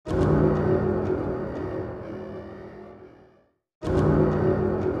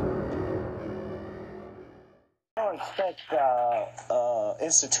expect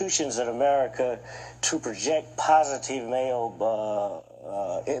institutions in America to project positive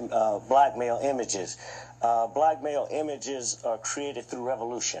black male images. Black male images are created through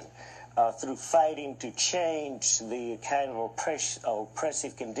revolution, through fighting to change the kind of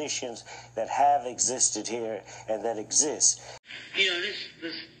oppressive conditions that have existed here and that exist. You know,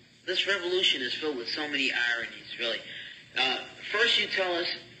 this revolution is filled with so many ironies, really. First, you tell us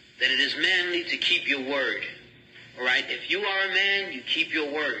that it is manly to keep your word. All right? If you are a man, you keep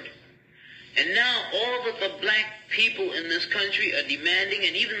your word. And now all that the black people in this country are demanding,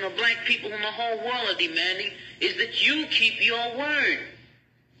 and even the black people in the whole world are demanding, is that you keep your word.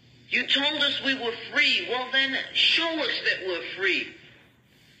 You told us we were free. Well, then show us that we're free.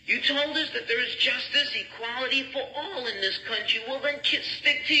 You told us that there is justice, equality for all in this country. Well, then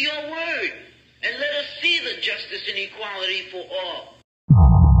stick to your word and let us see the justice and equality for all.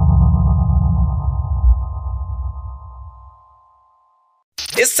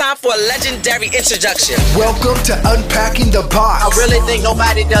 It's time for a legendary introduction. Welcome to Unpacking the Box. I really think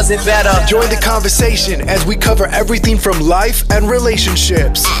nobody does it better. Join the conversation as we cover everything from life and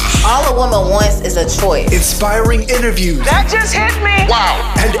relationships. All a woman wants is a choice. Inspiring interviews. That just hit me.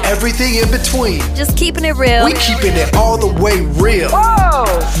 Wow. And everything in between. Just keeping it real. We keeping it all the way real.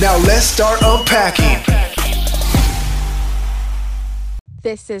 Whoa. Now let's start unpacking.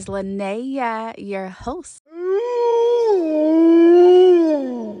 This is Linnea, your host.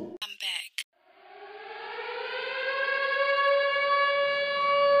 I'm back.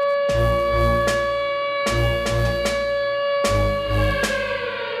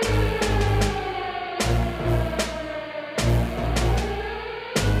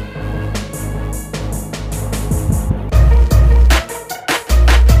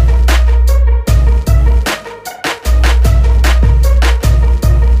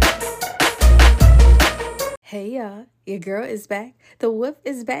 Hey y'all, your girl is back. The Wolf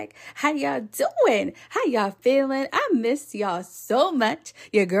is back. How y'all doing? How y'all feeling? I miss y'all so much.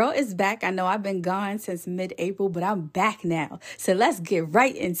 Your girl is back. I know I've been gone since mid-April, but I'm back now. So let's get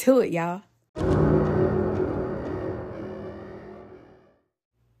right into it, y'all.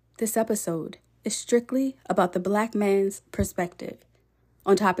 This episode is strictly about the black man's perspective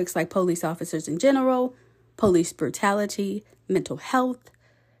on topics like police officers in general, police brutality, mental health,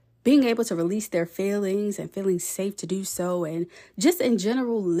 being able to release their feelings and feeling safe to do so, and just in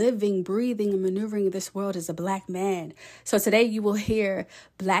general living, breathing, and maneuvering this world as a black man. So today you will hear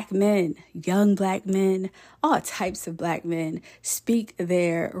black men, young black men, all types of black men speak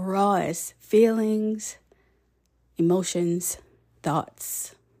their rawest feelings, emotions,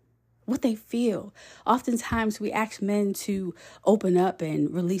 thoughts, what they feel. Oftentimes we ask men to open up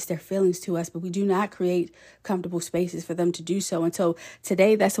and release their feelings to us, but we do not create comfortable spaces for them to do so. And so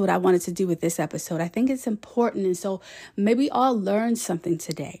today, that's what I wanted to do with this episode. I think it's important. And so may we all learn something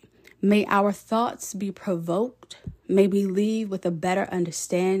today. May our thoughts be provoked. May we leave with a better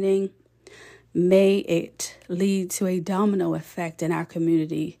understanding. May it lead to a domino effect in our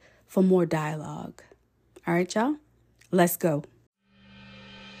community for more dialogue. All right, y'all, let's go.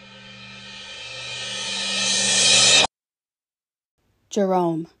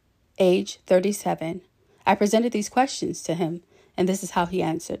 Jerome, age 37. I presented these questions to him, and this is how he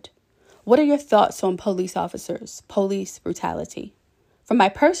answered. What are your thoughts on police officers, police brutality? From my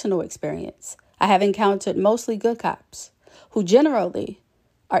personal experience, I have encountered mostly good cops, who generally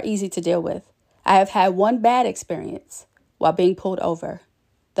are easy to deal with. I have had one bad experience while being pulled over.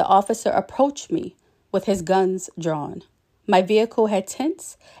 The officer approached me with his guns drawn. My vehicle had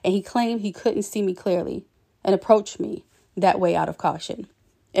tints, and he claimed he couldn't see me clearly and approached me that way out of caution.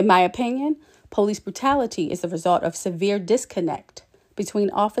 In my opinion, police brutality is the result of severe disconnect between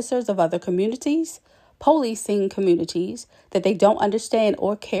officers of other communities, policing communities that they don't understand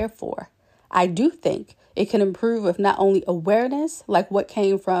or care for. I do think it can improve with not only awareness, like what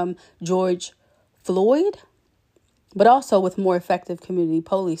came from George Floyd, but also with more effective community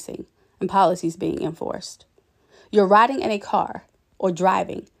policing and policies being enforced. You're riding in a car or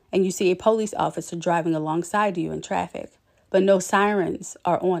driving, and you see a police officer driving alongside you in traffic, but no sirens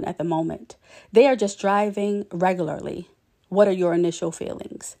are on at the moment. They are just driving regularly. What are your initial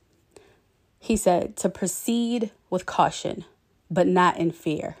feelings? He said to proceed with caution, but not in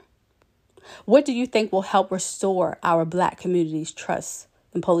fear. What do you think will help restore our black community's trust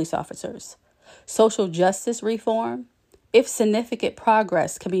in police officers? Social justice reform? If significant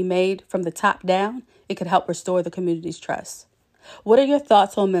progress can be made from the top down, it could help restore the community's trust. What are your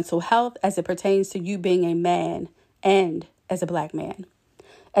thoughts on mental health as it pertains to you being a man and as a black man?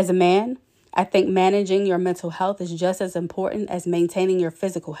 As a man, I think managing your mental health is just as important as maintaining your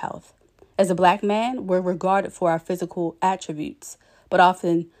physical health. As a black man, we're regarded for our physical attributes, but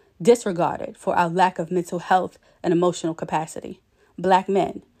often disregarded for our lack of mental health and emotional capacity. Black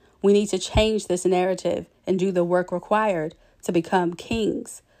men, we need to change this narrative and do the work required to become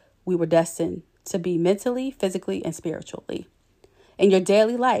kings we were destined to be mentally, physically, and spiritually. In your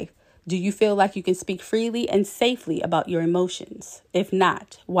daily life, do you feel like you can speak freely and safely about your emotions? If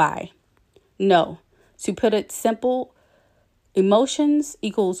not, why? No. To put it simple, emotions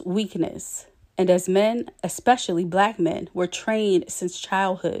equals weakness. And as men, especially black men, we're trained since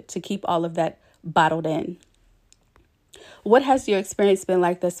childhood to keep all of that bottled in. What has your experience been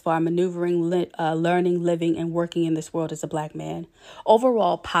like thus far, maneuvering, learning, living, and working in this world as a black man?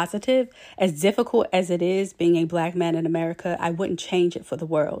 Overall, positive. As difficult as it is being a black man in America, I wouldn't change it for the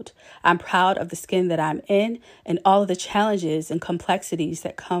world. I'm proud of the skin that I'm in and all of the challenges and complexities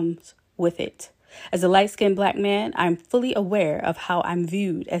that comes with it. As a light-skinned black man, I'm fully aware of how I'm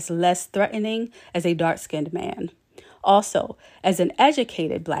viewed as less threatening as a dark-skinned man. Also, as an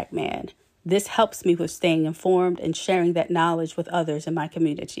educated black man, this helps me with staying informed and sharing that knowledge with others in my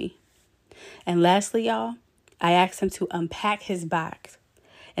community. And lastly, y'all, I asked him to unpack his box.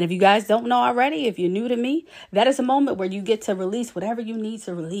 And if you guys don't know already, if you're new to me, that is a moment where you get to release whatever you need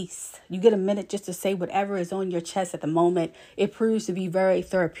to release. You get a minute just to say whatever is on your chest at the moment. It proves to be very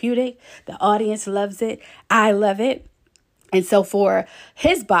therapeutic. The audience loves it. I love it. And so for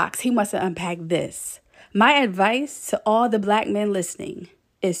his box, he wants to unpack this. My advice to all the black men listening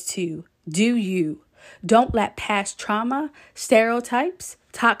is to do you. Don't let past trauma, stereotypes,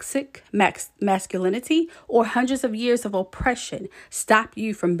 toxic masculinity, or hundreds of years of oppression stop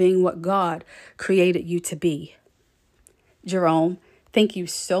you from being what God created you to be. Jerome, thank you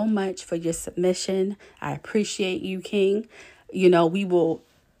so much for your submission. I appreciate you, King. We will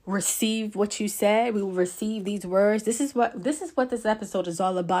receive what you said. We will receive these words. This is what this episode is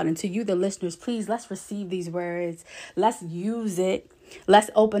all about. And to you, the listeners, please, let's receive these words. Let's use it. Let's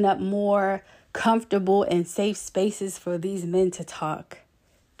open up more comfortable and safe spaces for these men to talk.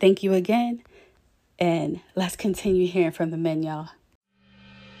 Thank you again. And let's continue hearing from the men, y'all.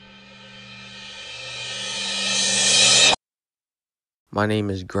 My name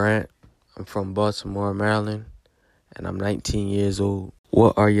is Grant. I'm from Baltimore, Maryland, and I'm 19 years old.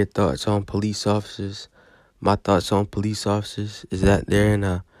 What are your thoughts on police officers? My thoughts on police officers is that they're in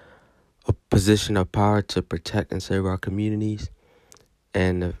a position of power to protect and serve our communities.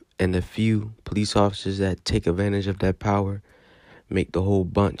 And the few police officers that take advantage of that power make the whole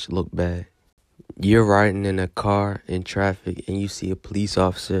bunch look bad. You're riding in a car in traffic and you see a police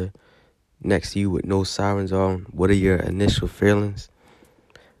officer next to you with no sirens on. What are your initial feelings?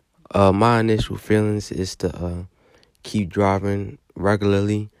 My initial feelings is to keep driving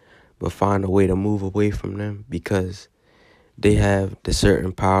regularly, but find a way to move away from them because they have the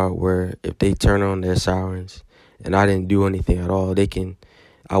certain power where if they turn on their sirens and I didn't do anything at all,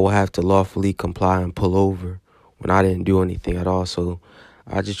 I will have to lawfully comply and pull over when I didn't do anything at all. So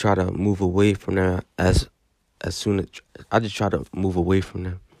I just try to move away from them I just try to move away from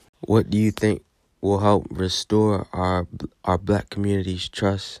them. What do you think will help restore our black community's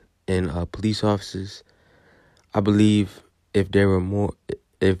trust in police officers? I believe if there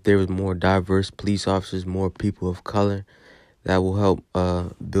was more diverse police officers, more people of color, that will help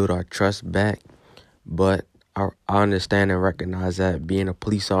build our trust back. But I understand and recognize that being a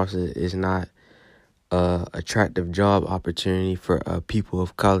police officer is not an attractive job opportunity for people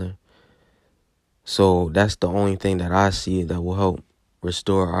of color. So that's the only thing that I see that will help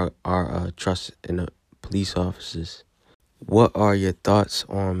restore our trust in the police officers. What are your thoughts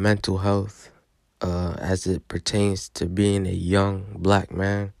on mental health as it pertains to being a young black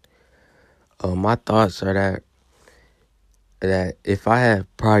man? My thoughts are that if I have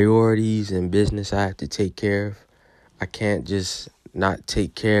priorities in business I have to take care of, I can't just not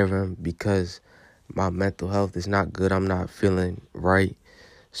take care of them because my mental health is not good. I'm not feeling right.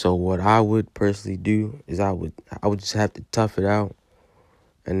 So what I would personally do is I would just have to tough it out,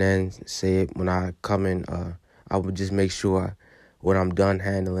 and then say when I come in, I would just make sure when I'm done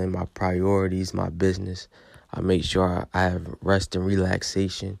handling my priorities, my business, I make sure I have rest and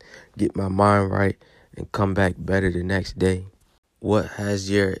relaxation, get my mind right, and come back better the next day. What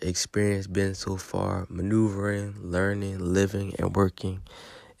has your experience been so far maneuvering, learning, living, and working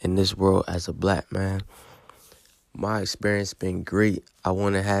in this world as a black man? My experience been great. I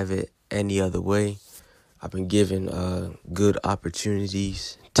want to have it any other way. I've been given good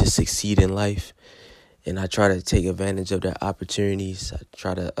opportunities to succeed in life, and I try to take advantage of the opportunities. I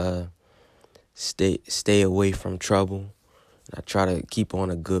try to stay away from trouble. I try to keep on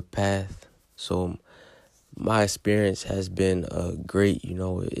a good path. So my experience has been great.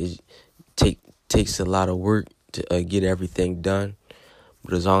 takes a lot of work to get everything done.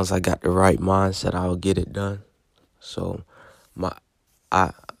 But as long as I got the right mindset, I'll get it done. So my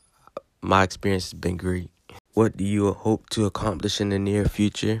experience has been great. What do you hope to accomplish in the near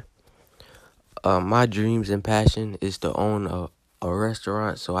future? My dreams and passion is to own a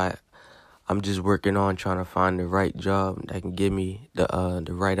restaurant. So I'm just working on trying to find the right job that can give me the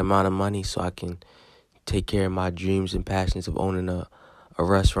right amount of money so I can take care of my dreams and passions of owning a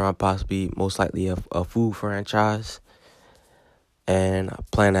restaurant, possibly most likely a food franchise. And I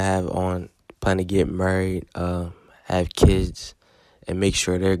plan to get married, have kids, and make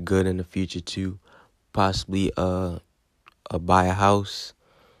sure they're good in the future too. Possibly buy a house.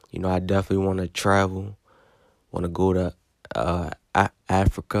 I definitely want to travel. Want to go to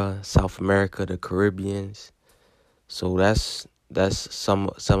Africa, South America, the Caribbeans. So that's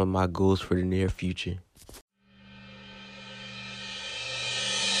some of my goals for the near future.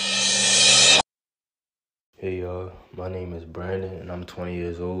 Hey y'all, my name is Brandon and I'm 20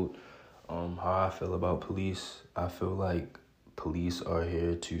 years old. How I feel about police, I feel like police are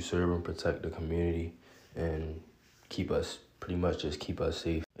here to serve and protect the community and keep us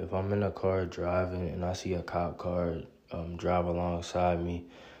safe. If I'm in a car driving and I see a cop car drive alongside me,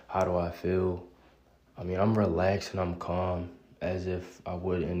 how do I feel? I'm relaxed and I'm calm as if I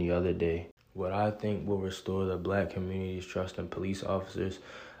would any other day. What I think will restore the black community's trust in police officers,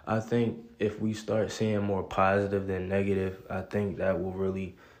 I think if we start seeing more positive than negative, I think that will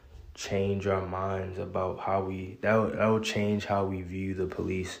really change our minds about that will change how we view the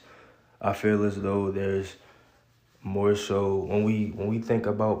police. I feel as though there's more so when we think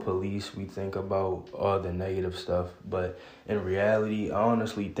about police, we think about all the negative stuff. But in reality, I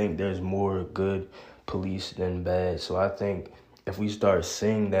honestly think there's more good police than bad. So I think if we start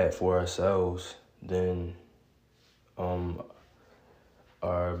seeing that for ourselves, then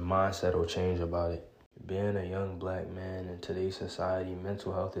our mindset will change about it. Being a young black man in today's society,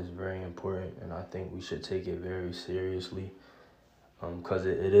 mental health is very important, and I think we should take it very seriously because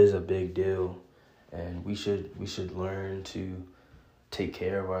it is a big deal, and we should learn to take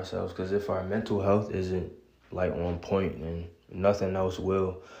care of ourselves, because if our mental health isn't on point, then nothing else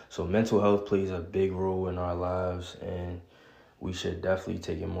will. So mental health plays a big role in our lives, and we should definitely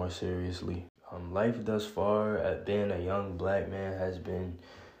take it more seriously. Life thus far at being a young black man has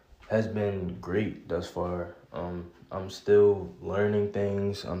been great thus far. I'm still learning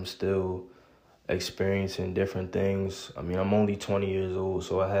things. I'm still experiencing different things. I'm only 20 years old,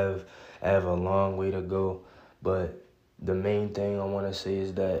 so I have a long way to go. But the main thing I want to say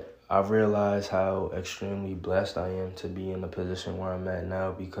is that I've realized how extremely blessed I am to be in the position where I'm at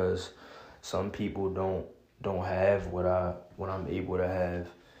now, because some people don't have what I'm able to have,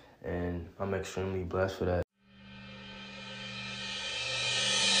 and I'm extremely blessed for that.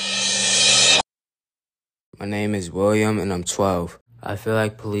 My name is William and I'm 12. I feel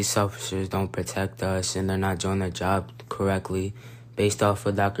like police officers don't protect us and they're not doing their job correctly. Based off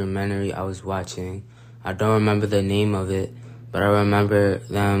a documentary I was watching, I don't remember the name of it, but I remember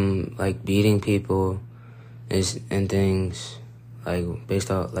them beating people and things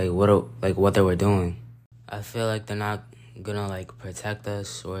based off what they were doing. I feel like they're not gonna protect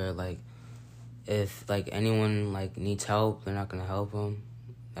us, or if anyone needs help, they're not gonna help them.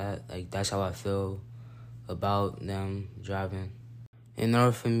 That's how I feel about them driving. In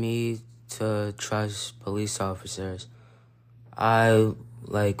order for me to trust police officers, I would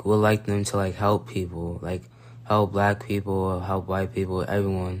like them to help people, help black people, help white people,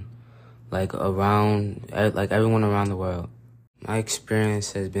 everyone, everyone around the world. My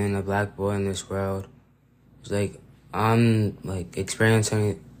experience as being a black boy in this world is I'm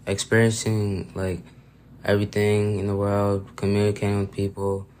experiencing everything in the world, communicating with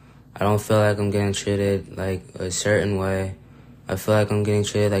people. I don't feel like I'm getting treated a certain way. I feel like I'm getting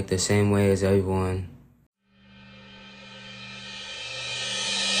treated the same way as everyone.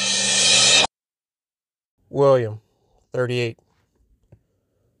 William, 38.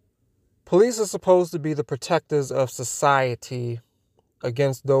 Police are supposed to be the protectors of society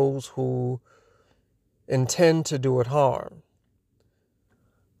against those who intend to do it harm.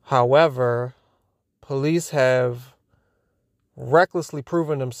 However, police have recklessly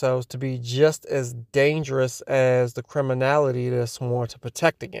proven themselves to be just as dangerous as the criminality they're sworn to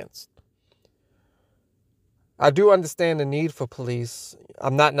protect against. I do understand the need for police.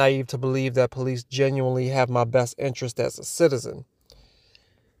 I'm not naive to believe that police genuinely have my best interest as a citizen.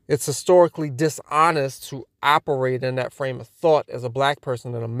 It's historically dishonest to operate in that frame of thought as a black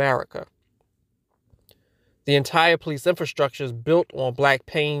person in America. The entire police infrastructure is built on black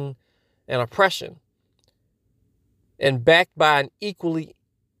pain and oppression, and backed by an equally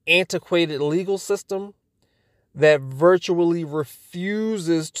antiquated legal system that virtually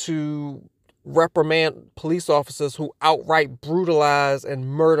refuses to reprimand police officers who outright brutalize and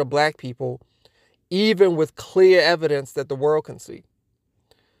murder black people, even with clear evidence that the world can see.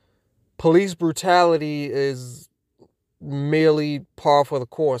 Police brutality is merely par for the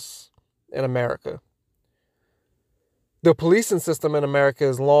course in America. The policing system in America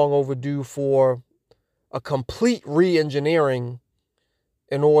is long overdue for a complete re-engineering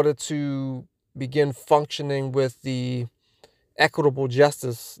in order to begin functioning with the equitable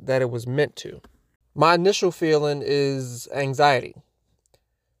justice that it was meant to. My initial feeling is anxiety.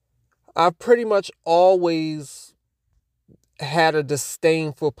 I've pretty much always had a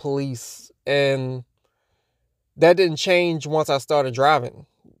disdain for police, and that didn't change once I started driving.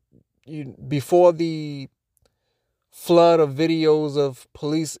 Before the flood of videos of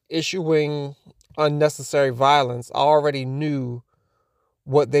police issuing unnecessary violence, I already knew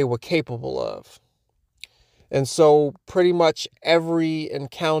what they were capable of. And so pretty much every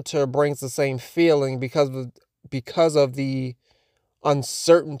encounter brings the same feeling because of the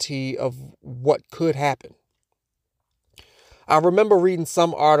uncertainty of what could happen. I remember reading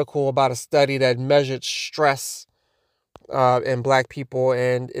some article about a study that measured stress in black people,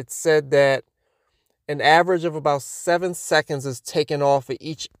 and it said that an average of about 7 seconds is taken off at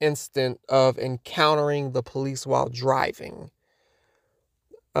each instant of encountering the police while driving.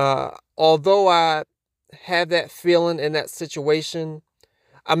 Although I have that feeling in that situation,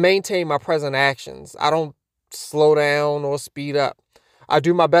 I maintain my present actions. I don't slow down or speed up. I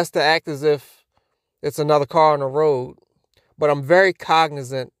do my best to act as if it's another car on the road, but I'm very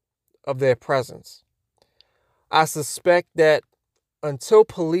cognizant of their presence. I suspect that until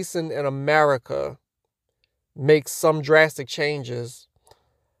policing in America makes some drastic changes,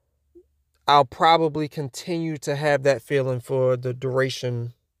 I'll probably continue to have that feeling for the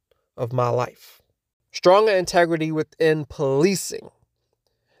duration of my life. Stronger integrity within policing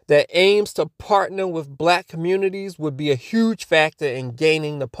that aims to partner with black communities would be a huge factor in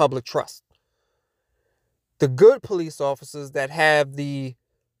gaining the public trust. The good police officers that have the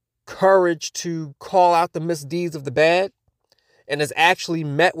courage to call out the misdeeds of the bad and is actually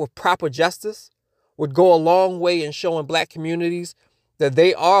met with proper justice would go a long way in showing black communities that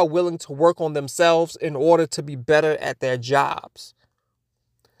they are willing to work on themselves in order to be better at their jobs.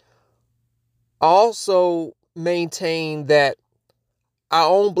 I also maintain that our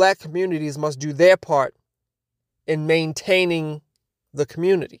own black communities must do their part in maintaining the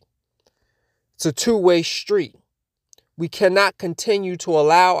community. It's a two-way street. We cannot continue to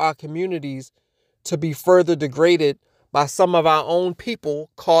allow our communities to be further degraded by some of our own people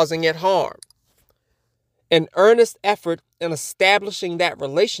causing it harm. An earnest effort in establishing that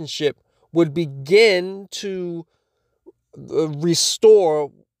relationship would begin to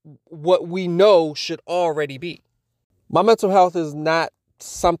restore what we know should already be. My mental health is not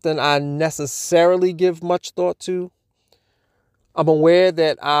something I necessarily give much thought to. I'm aware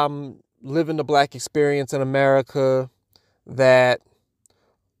that I'm living the black experience in America, that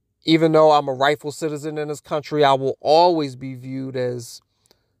even though I'm a rightful citizen in this country, I will always be viewed as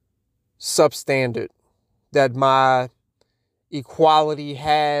substandard, that my equality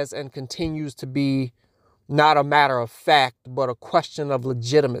has and continues to be not a matter of fact, but a question of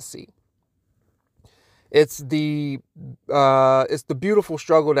legitimacy. It's the beautiful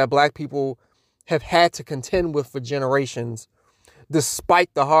struggle that black people have had to contend with for generations.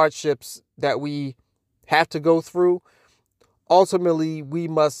 Despite the hardships that we have to go through, ultimately we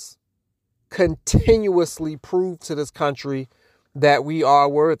must continuously prove to this country that we are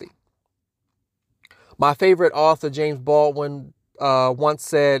worthy. My favorite author, James Baldwin, once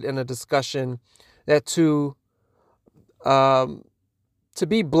said in a discussion that to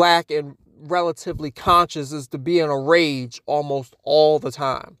be black and relatively conscious is to be in a rage almost all the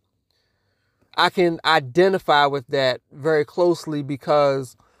time. I can identify with that very closely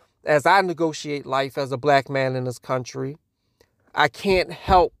because as I negotiate life as a black man in this country, I can't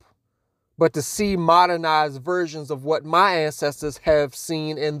help but to see modernized versions of what my ancestors have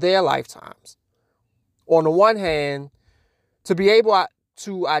seen in their lifetimes. On the one hand, to be able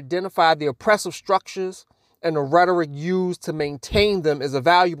to identify the oppressive structures and the rhetoric used to maintain them is a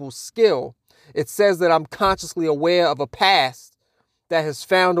valuable skill. It says that I'm consciously aware of a past that has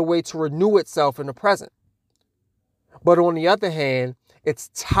found a way to renew itself in the present. But on the other hand, it's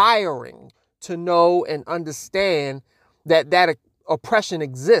tiring to know and understand that oppression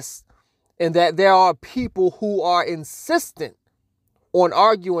exists and that there are people who are insistent on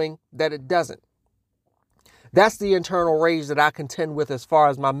arguing that it doesn't. That's the internal rage that I contend with as far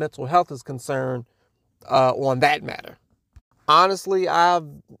as my mental health is concerned on that matter. Honestly, I've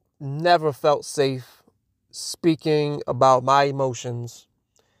never felt safe speaking about my emotions,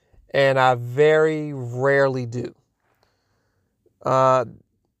 and I very rarely do.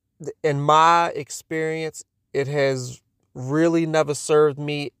 In my experience, it has really never served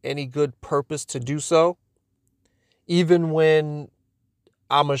me any good purpose to do so, even when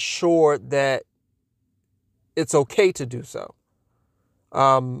I'm assured that it's okay to do so.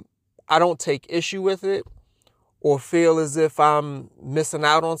 I don't take issue with it or feel as if I'm missing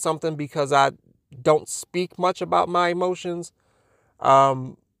out on something because I don't speak much about my emotions.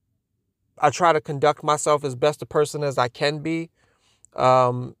 I try to conduct myself as best a person as I can be,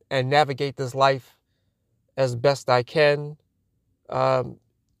 and navigate this life as best I can,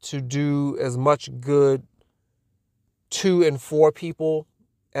 to do as much good to and for people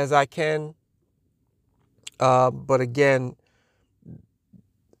as I can. But again,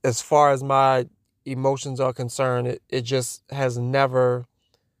 as far as my emotions are concerned, it just has never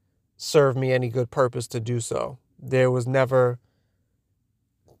served me any good purpose to do so. There was never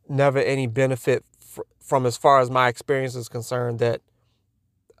any benefit from, as far as my experience is concerned, that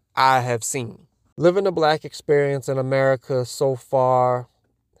I have seen. Living the Black experience in America so far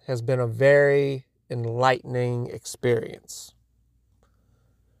has been a very enlightening experience.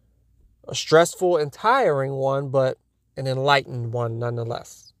 A stressful and tiring one, but an enlightened one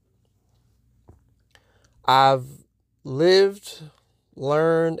nonetheless. I've lived,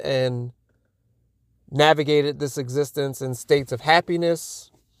 learned, and navigated this existence in states of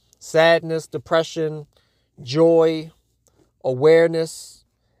happiness, sadness, depression, joy, awareness,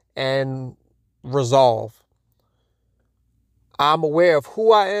 and resolve. I'm aware of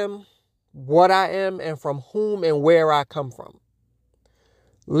who I am, what I am, and from whom and where I come from.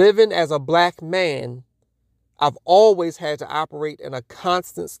 Living as a Black man, I've always had to operate in a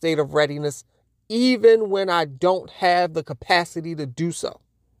constant state of readiness, even when I don't have the capacity to do so.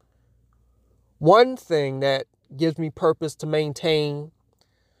 One thing that gives me purpose to maintain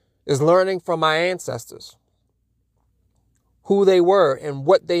is learning from my ancestors, who they were and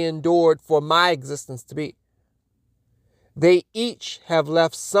what they endured for my existence to be. They each have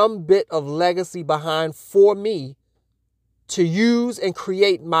left some bit of legacy behind for me to use and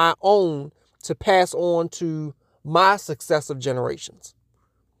create my own to pass on to my successive generations.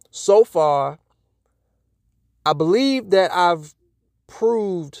 So far, I believe that I've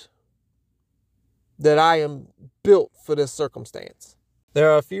proved that I am built for this circumstance. There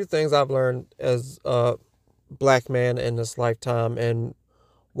are a few things I've learned as a Black man in this lifetime, and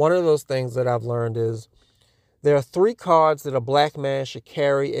one of those things that I've learned is there are 3 cards that a Black man should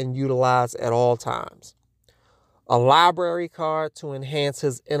carry and utilize at all times. A library card to enhance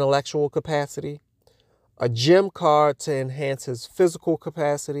his intellectual capacity, a gym card to enhance his physical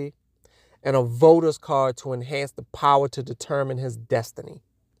capacity, and a voter's card to enhance the power to determine his destiny.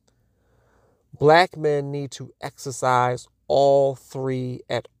 Black men need to exercise all 3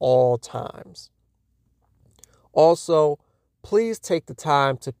 at all times. Also, please take the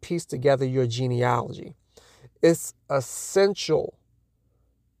time to piece together your genealogy. It's essential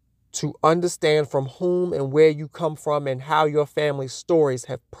to understand from whom and where you come from and how your family's stories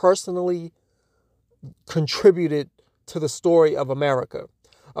have personally contributed to the story of America.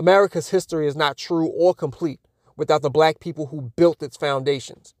 America's history is not true or complete without the Black people who built its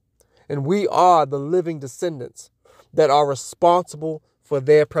foundations. And we are the living descendants that are responsible for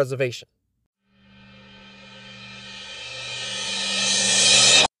their preservation.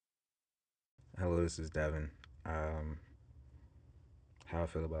 Hello, this is Devin. How I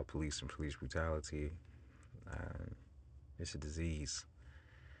feel about police and police brutality. It's a disease.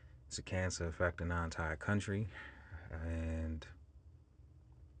 It's a cancer affecting our entire country. And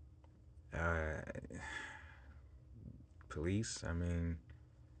police, I mean,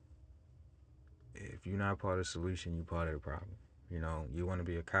 if you're not part of the solution, you're part of the problem. You know, you want to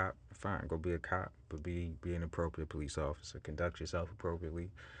be a cop, fine, go be a cop, but be an appropriate police officer. Conduct yourself appropriately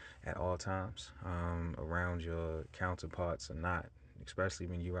at all times around your counterparts or not, especially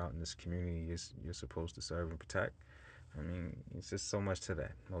when you're out in this community you're supposed to serve and protect. I mean, it's just so much to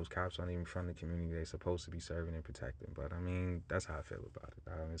that. Most cops aren't even from the community they're supposed to be serving and protecting. But, I mean, that's how I feel about it.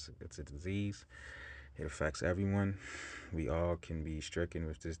 It's a disease. It affects everyone. We all can be stricken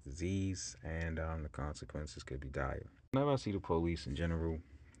with this disease, and the consequences could be dire. Whenever I see the police in general,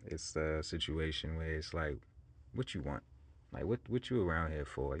 it's a situation where it's like, what you want? Like, what you around here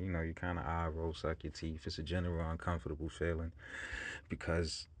for? You know, you kind of eye roll, suck your teeth. It's a general uncomfortable feeling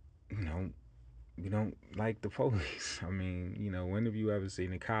because, you know, we don't like the police. I mean, you know, when have you ever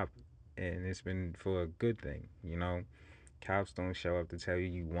seen a cop and it's been for a good thing? You know, cops don't show up to tell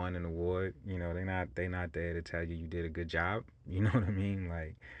you won an award. You know, they're not there to tell you did a good job. You know what I mean?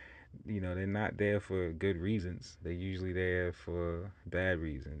 Like, they're not there for good reasons. They're usually there for bad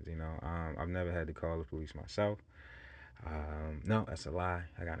reasons. I've never had to call the police myself. No, that's a lie.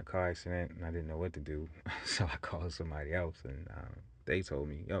 I got in a car accident and I didn't know what to do, so I called somebody else, and they told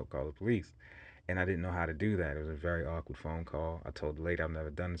me, "Yo, call the police." And I didn't know how to do that. It was a very awkward phone call. I told the lady I've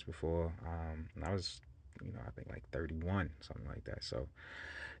never done this before. And I was, I think like 31, something like that. So,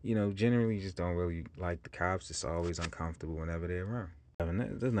 generally just don't really like the cops. It's always uncomfortable whenever they're around.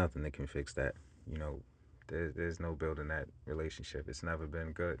 And there's nothing that can fix that. There's no building that relationship. It's never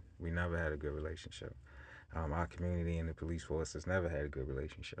been good. We never had a good relationship. Our community and the police force has never had a good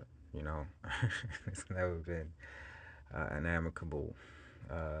relationship. It's never been an amicable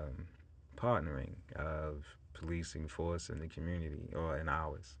partnering of policing force in the community or in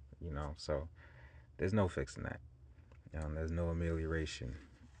ours. So there's no fixing that. There's no amelioration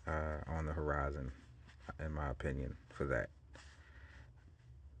on the horizon, in my opinion, for that.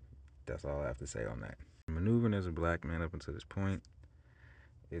 That's all I have to say on that. Maneuvering as a black man up until this point,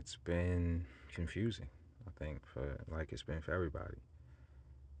 it's been confusing, I think, it's been for everybody.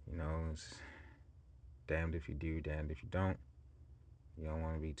 It's damned if you do, damned if you don't. You don't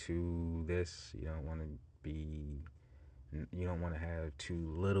want to be too this, you don't want to have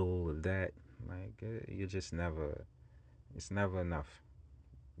too little of that. You're just never, it's never enough.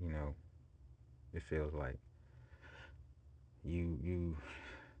 It feels like you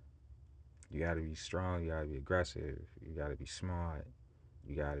got to be strong, you got to be aggressive, you got to be smart,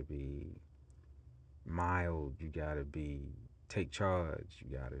 you got to be mild, you got to take charge, you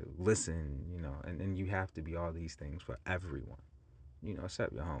got to listen, and then you have to be all these things for everyone,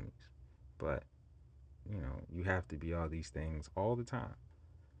 except your homies. But, you have to be all these things all the time.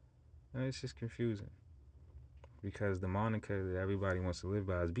 And it's just confusing because the moniker that everybody wants to live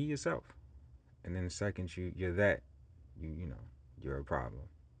by is be yourself. And then the second you're that, you're a problem.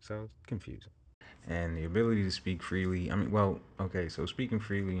 So it's confusing. And the ability to speak freely, so speaking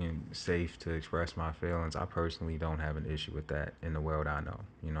freely and safe to express my feelings, I personally don't have an issue with that in the world I know.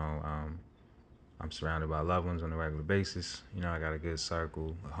 I'm surrounded by loved ones on a regular basis. I got a good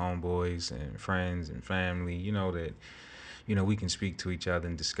circle of homeboys and friends and family, that, we can speak to each other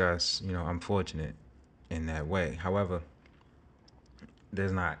and discuss. I'm fortunate in that way. However,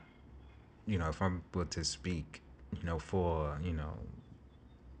 there's not, if I'm able to speak, for,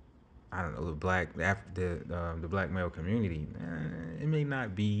 I don't know, the black male community, it may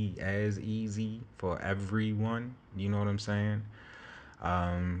not be as easy for everyone. You know what I'm saying?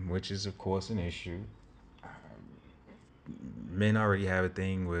 Which is, of course, an issue. Men already have a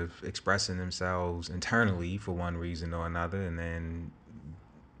thing with expressing themselves internally for one reason or another, and then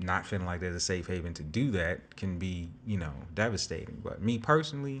not feeling like there's a safe haven to do that can be, devastating. But me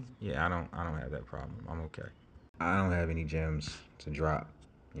personally, yeah, I don't have that problem. I'm okay. I don't have any gems to drop.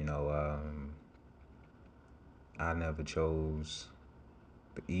 I never chose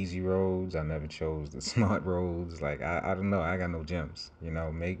the easy roads. I never chose the smart roads. I don't know. I got no gems.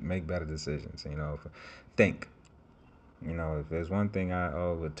 Make better decisions. Think. If there's one thing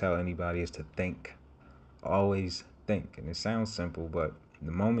I would tell anybody is to think. Always think. And it sounds simple, but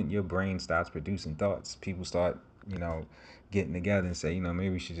the moment your brain starts producing thoughts, people start, getting together and say, maybe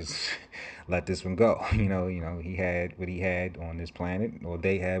we should just let this one go. He had what he had on this planet, or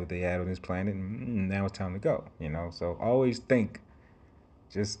they had what they had on this planet, and now it's time to go. So always think.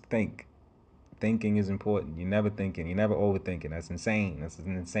 Just think. Thinking is important. You're never thinking. You're never overthinking. That's insane. That's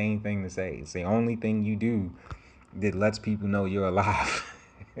an insane thing to say. It's the only thing you do that lets people know you're alive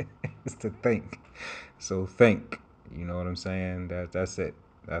is to think. So think. You know what I'm saying? That's it.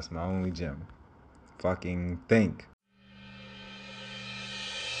 That's my only gem. Fucking think.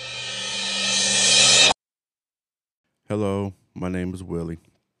 Hello, my name is Willie.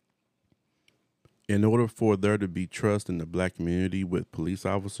 In order for there to be trust in the black community with police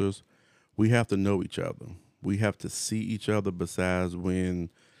officers, we have to know each other. We have to see each other besides when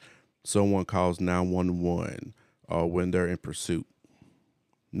someone calls 911 or when they're in pursuit.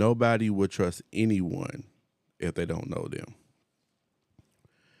 Nobody would trust anyone if they don't know them.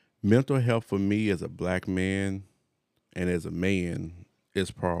 Mental health for me as a black man and as a man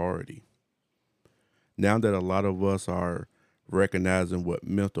is priority. Now that a lot of us are recognizing what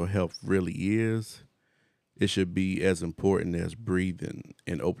mental health really is, it should be as important as breathing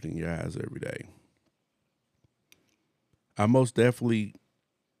and opening your eyes every day. I most definitely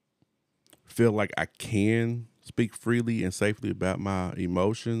feel like I can speak freely and safely about my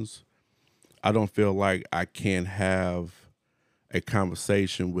emotions. I don't feel like I can have a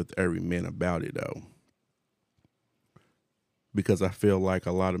conversation with every man about it, though. because I feel like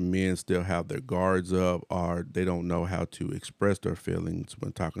a lot of men still have their guards up, or they don't know how to express their feelings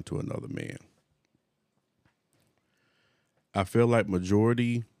when talking to another man. I feel like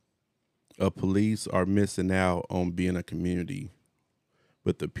majority of police are missing out on being a community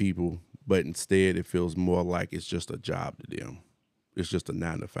with the people, but instead it feels more like it's just a job to them. It's just a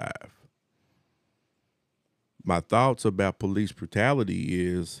 9 to 5. My thoughts about police brutality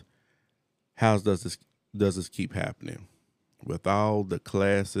is, how does this keep happening? With all the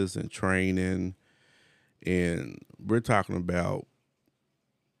classes and training, and we're talking about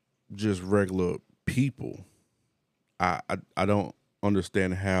just regular people. I don't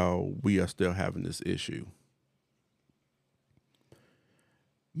understand how we are still having this issue.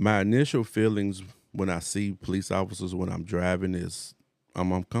 My initial feelings when I see police officers when I'm driving is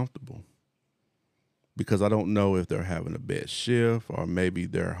I'm uncomfortable, because I don't know if they're having a bad shift or maybe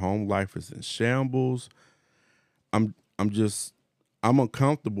their home life is in shambles. I'm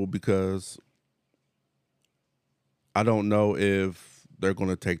uncomfortable because I don't know if they're going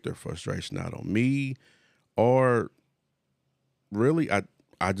to take their frustration out on me, or really I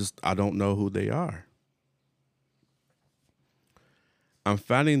don't know who they are. I'm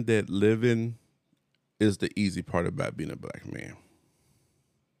finding that living is the easy part about being a black man.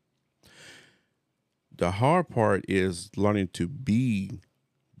 The hard part is learning to be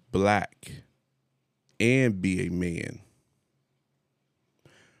black and be a man.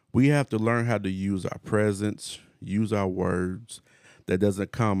 We have to learn how to use our presence, use our words that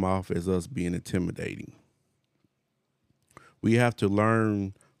doesn't come off as us being intimidating. We have to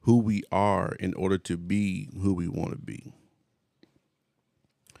learn who we are in order to be who we want to be.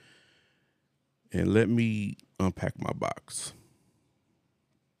 And let me unpack my box.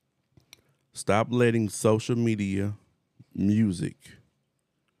 Stop letting social media, music,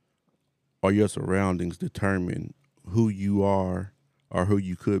 or your surroundings determine who you are or who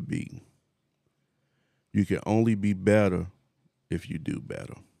you could be. You can only be better if you do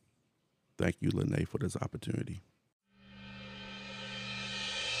better. Thank you, Lene, for this opportunity.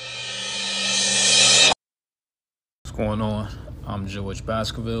 What's going on? I'm George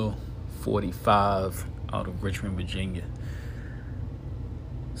Baskerville, 45, out of Richmond, Virginia.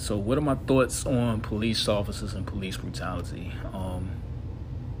 So what are my thoughts on police officers and police brutality?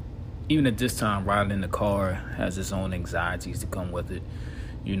 Even at this time, riding in the car has its own anxieties to come with it.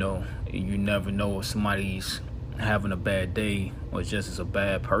 You know, you never know if somebody's having a bad day or just as a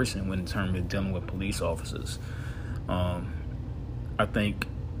bad person when in terms of dealing with police officers. I think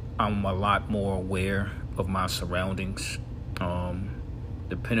I'm a lot more aware of my surroundings.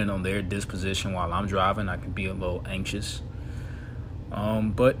 Depending on their disposition while I'm driving, I can be a little anxious.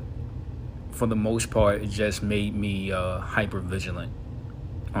 But for the most part, it just made me hyper vigilant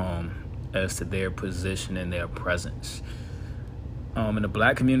as to their position and their presence. In the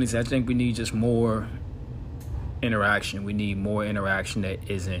black communities, I think we need just more interaction. We need more interaction that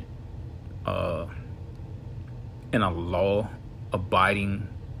isn't in a law-abiding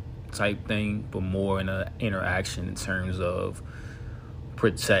type thing, but more in an interaction in terms of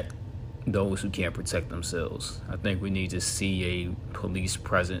protect those who can't protect themselves. I think we need to see a police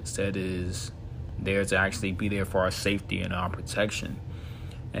presence that is there to actually be there for our safety and our protection,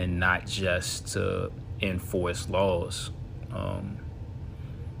 and not just to enforce laws.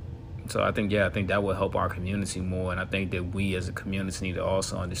 So I think that will help our community more, and I think that we as a community need to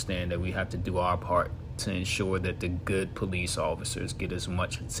also understand that we have to do our part to ensure that the good police officers get as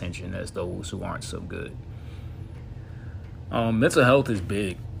much attention as those who aren't so good. Mental health is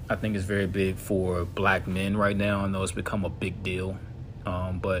big. I think it's very big for black men right now. I know it's become a big deal,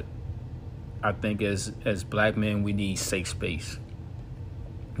 but I think as black men, we need safe space.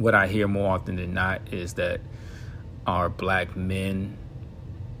 What I hear more often than not is that our black men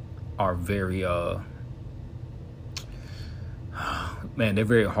are very, they're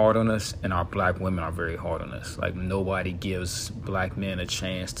very hard on us, and our black women are very hard on us. Like, nobody gives black men a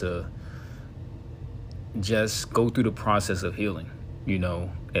chance to just go through the process of healing. You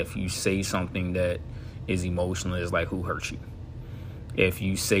know, if you say something that is emotional, it's like, who hurt you? If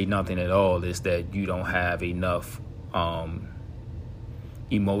you say nothing at all, it's that you don't have enough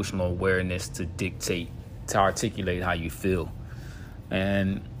emotional awareness to articulate how you feel.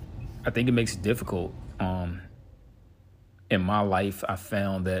 And I think it makes it difficult. In my life, I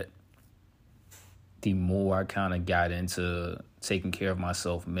found that the more I kind of got into taking care of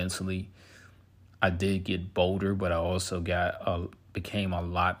myself mentally, I did get bolder, but I also became a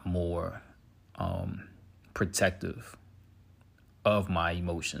lot more protective of my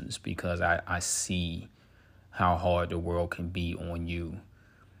emotions, because I see how hard the world can be on you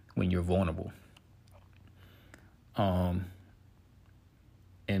when you're vulnerable.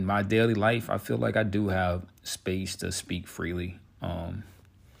 in my daily life, I feel like I do have space to speak freely.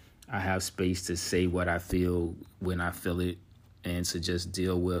 I have space to say what I feel when I feel it and to just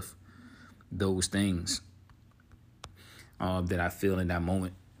deal with those things that I feel in that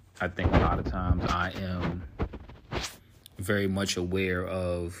moment. I think a lot of times I am very much aware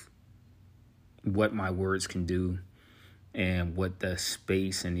of what my words can do and what the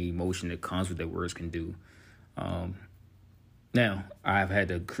space and the emotion that comes with the words can do. Now, I've had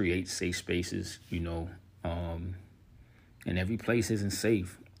to create safe spaces, and every place isn't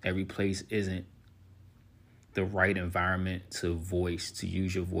safe. Every place isn't the right environment to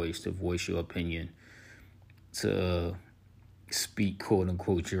use your voice, to voice your opinion, to speak, quote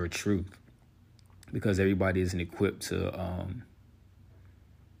unquote, your truth, because everybody isn't equipped to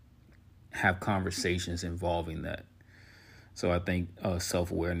have conversations involving that. So I think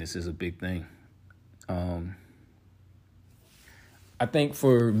self-awareness is a big thing. I think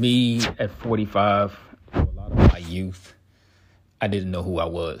for me at 45, for a lot of my youth, I didn't know who I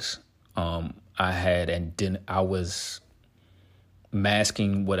was. I was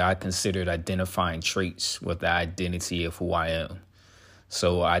masking what I considered identifying traits with the identity of who I am.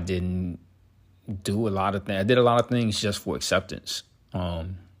 So I didn't do a lot of things. I did a lot of things just for acceptance.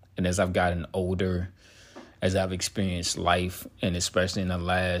 And as I've gotten older, as I've experienced life, and especially in the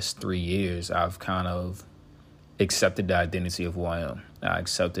last 3 years, I've kind of accepted the identity of who I am. I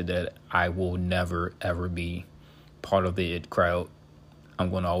accepted that I will never, ever be part of the it crowd.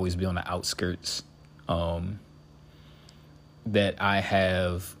 I'm going to always be on the outskirts. That I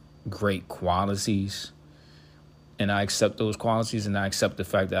have great qualities, and I accept those qualities, and I accept the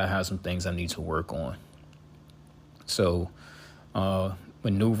fact that I have some things I need to work on. So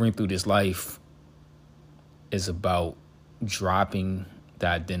maneuvering through this life is about dropping the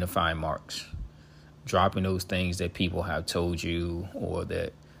identifying marks, dropping those things that people have told you or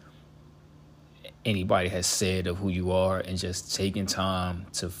that anybody has said of who you are, and just taking time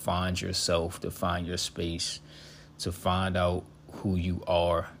to find yourself, to find your space, to find out who you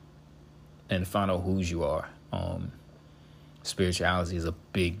are and find out whose you are. Spirituality is a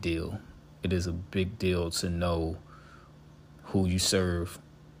big deal. It is a big deal to know who you serve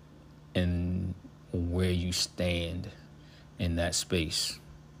and where you stand in that space.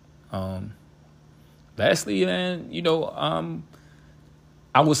 Lastly, man,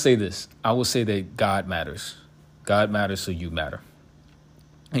 I will say this. I will say that God matters. God matters, so you matter.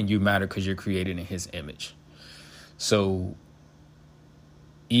 And you matter because you're created in his image. So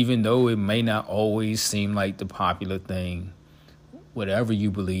even though it may not always seem like the popular thing, whatever you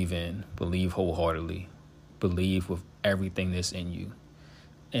believe in, believe wholeheartedly. Believe with everything that's in you.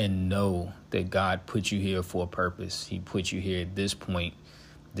 And know that God put you here for a purpose. He put you here at this point,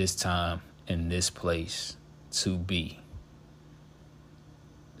 this time, in this place to be.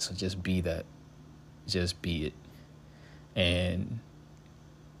 So just be that. Just be it. And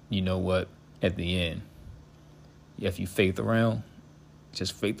you know what? At the end, if you faith around,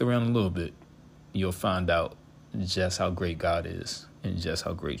 just faith around a little bit, you'll find out just how great God is and just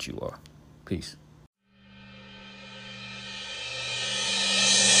how great you are. Peace.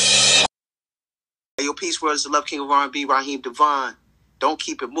 Hey, yo, peace words, the Love King of R&B, Raheem Devon. Don't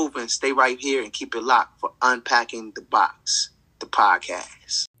keep it moving. Stay right here and keep it locked for Unpacking the Box, the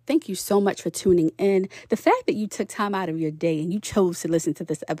podcast. Thank you so much for tuning in. The fact that you took time out of your day and you chose to listen to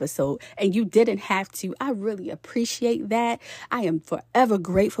this episode and you didn't have to, I really appreciate that. I am forever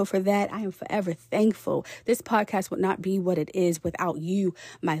grateful for that. I am forever thankful. This podcast would not be what it is without you,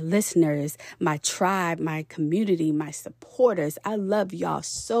 my listeners, my tribe, my community, my supporters. I love y'all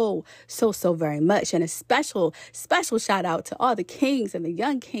so very much. And a special shout out to all the kings and the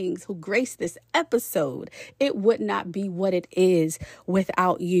young kings who graced this episode. It would not be what it is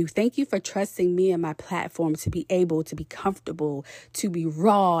without you. Thank you for trusting me and my platform to be able to be comfortable, to be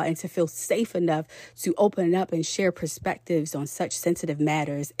raw, and to feel safe enough to open up and share perspectives on such sensitive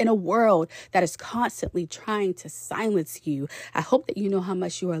matters in a world that is constantly trying to silence you. I hope that you know how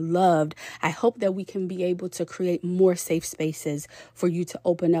much you are loved. I hope that we can be able to create more safe spaces for you to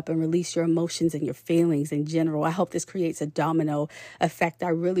open up and release your emotions and your feelings in general. I hope this creates a domino effect. I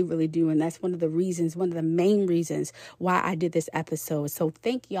really do. And that's one of the main reasons why I did this episode. So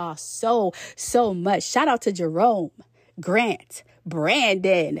thank y'all so much. Shout out to Jerome, Grant,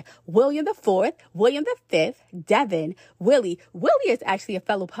 Brandon, William the 4th, William the 5th, Devin, Willie. Willie is actually a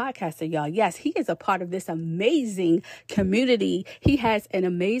fellow podcaster, y'all. Yes, he is a part of this amazing community. He has an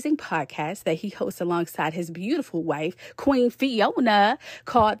amazing podcast that he hosts alongside his beautiful wife, Queen Fiona,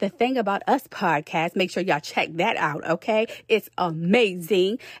 called The Thing About Us Podcast. Make sure y'all check that out, okay? It's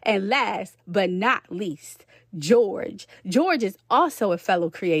amazing. And last but not least, George. George is also a fellow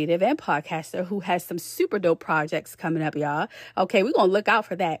creative and podcaster who has some super dope projects coming up, y'all. Okay, we're going to look out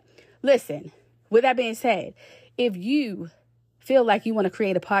for that. Listen, with that being said, if you feel like you want to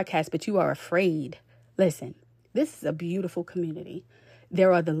create a podcast, but you are afraid, listen, this is a beautiful community.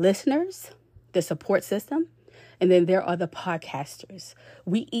 There are the listeners, the support system, and then there are the podcasters.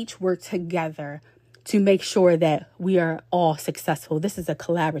 We each work together to make sure that we are all successful. This is a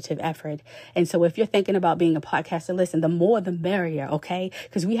collaborative effort. And so if you're thinking about being a podcaster, listen, the more the merrier, okay?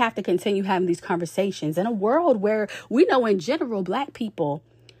 Because we have to continue having these conversations in a world where we know in general, Black people,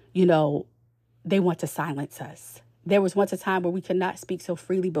 you know, they want to silence us. There was once a time where we could not speak so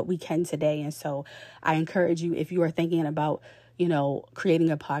freely, but we can today. And so I encourage you, if you are thinking about, you know, creating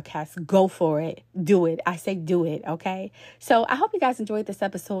a podcast, go for it. Do it. I say do it. Okay. So I hope you guys enjoyed this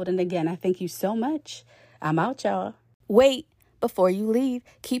episode. And again, I thank you so much. I'm out, y'all. Wait, before you leave,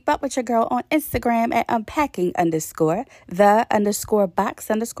 keep up with your girl on Instagram at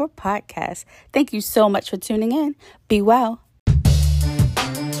unpacking_the_box_podcast. Thank you so much for tuning in. Be well.